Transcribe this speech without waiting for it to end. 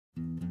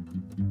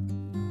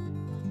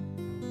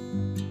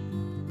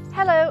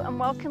Hello and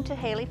welcome to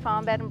Haley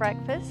Farm Bed and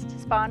Breakfast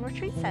Spa and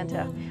Retreat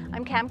Center.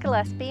 I'm Cam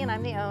Gillespie and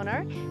I'm the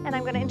owner, and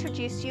I'm going to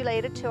introduce you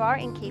later to our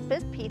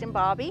innkeepers, Pete and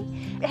Bobby.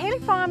 Haley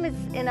Farm is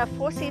in a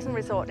four-season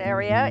resort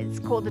area. It's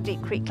called the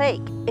Deep Creek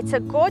Lake. It's a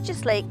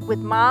gorgeous lake with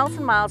miles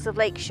and miles of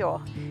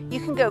lakeshore. You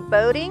can go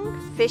boating,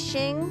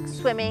 fishing,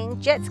 swimming,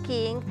 jet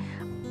skiing,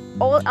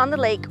 all on the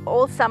lake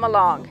all summer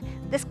long.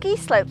 The ski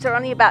slopes are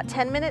only about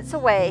 10 minutes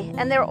away,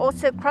 and there are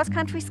also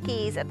cross-country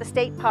skis at the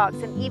state parks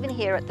and even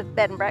here at the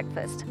Bed and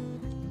Breakfast.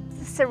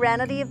 The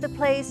serenity of the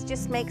place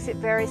just makes it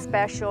very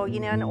special, you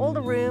know, and all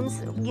the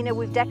rooms, you know,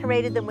 we've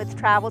decorated them with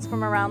travels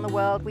from around the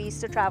world. We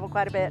used to travel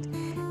quite a bit,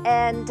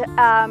 and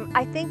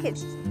I think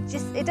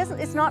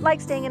it's not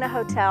like staying in a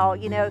hotel.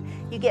 You know,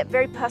 you get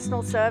very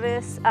personal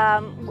service.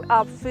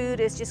 Our food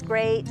is just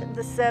great.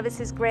 The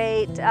service is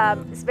great.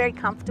 It's very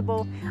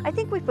comfortable. I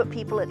think we put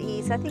people at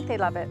ease. I think they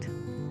love it.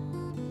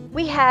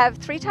 We have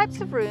 3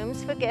 types of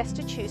rooms for guests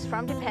to choose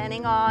from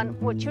depending on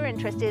what you're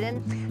interested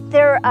in.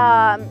 There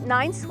are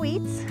 9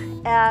 suites,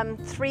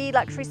 3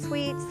 luxury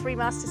suites, 3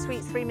 master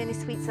suites, 3 mini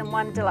suites, and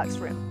 1 deluxe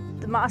room.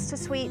 The master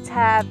suites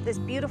have this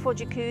beautiful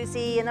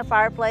jacuzzi and a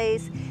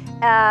fireplace,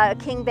 a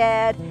king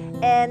bed,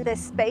 and they're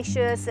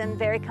spacious and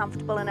very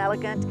comfortable and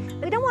elegant.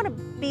 They don't want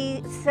to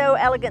be so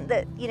elegant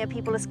that, you know,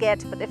 people are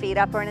scared to put their feet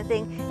up or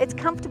anything. It's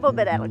comfortable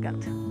but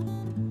elegant.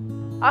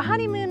 Our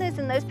honeymooners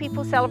and those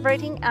people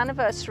celebrating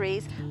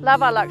anniversaries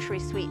love our luxury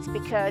suites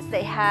because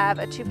they have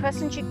a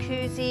 2-person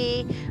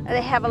jacuzzi,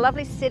 they have a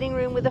lovely sitting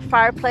room with a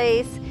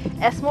fireplace,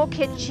 a small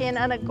kitchen,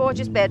 and a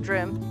gorgeous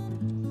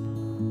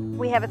bedroom.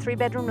 We have a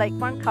 3-bedroom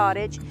lakefront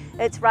cottage.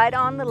 It's right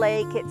on the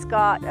lake. It's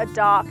got a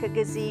dock, a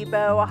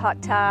gazebo, a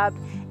hot tub,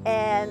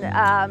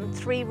 and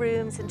 3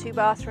 rooms and 2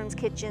 bathrooms,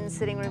 kitchen,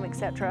 sitting room,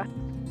 etc.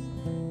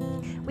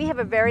 We have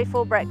a very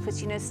full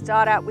breakfast. You know,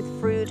 start out with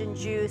fruit and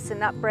juice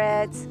and nut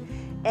breads.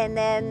 And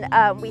then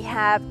we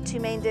have 2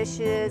 main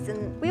dishes,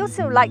 and we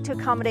also like to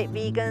accommodate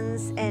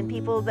vegans and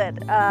people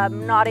that are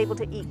not able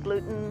to eat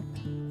gluten.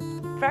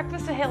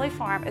 Breakfast at Haley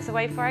Farm is a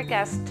way for our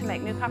guests to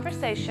make new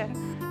conversation,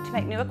 to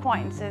make new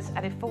acquaintances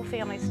at a full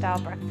family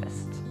style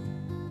breakfast.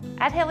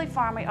 At Haley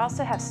Farm we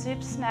also have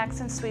soups, snacks,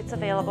 and sweets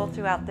available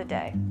throughout the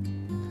day.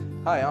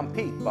 Hi, I'm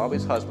Pete,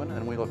 Bobby's husband,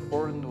 and we look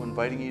forward to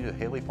inviting you to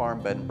Haley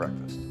Farm Bed and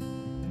Breakfast.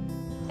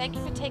 Thank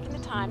you for taking the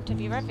time to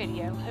view our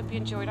video. Hope you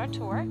enjoyed our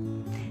tour.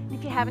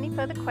 If you have any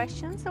further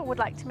questions or would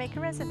like to make a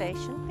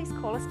reservation, please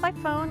call us by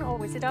phone or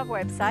visit our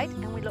website,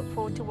 and we look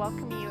forward to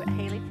welcoming you at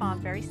Haley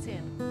Farm very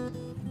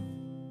soon.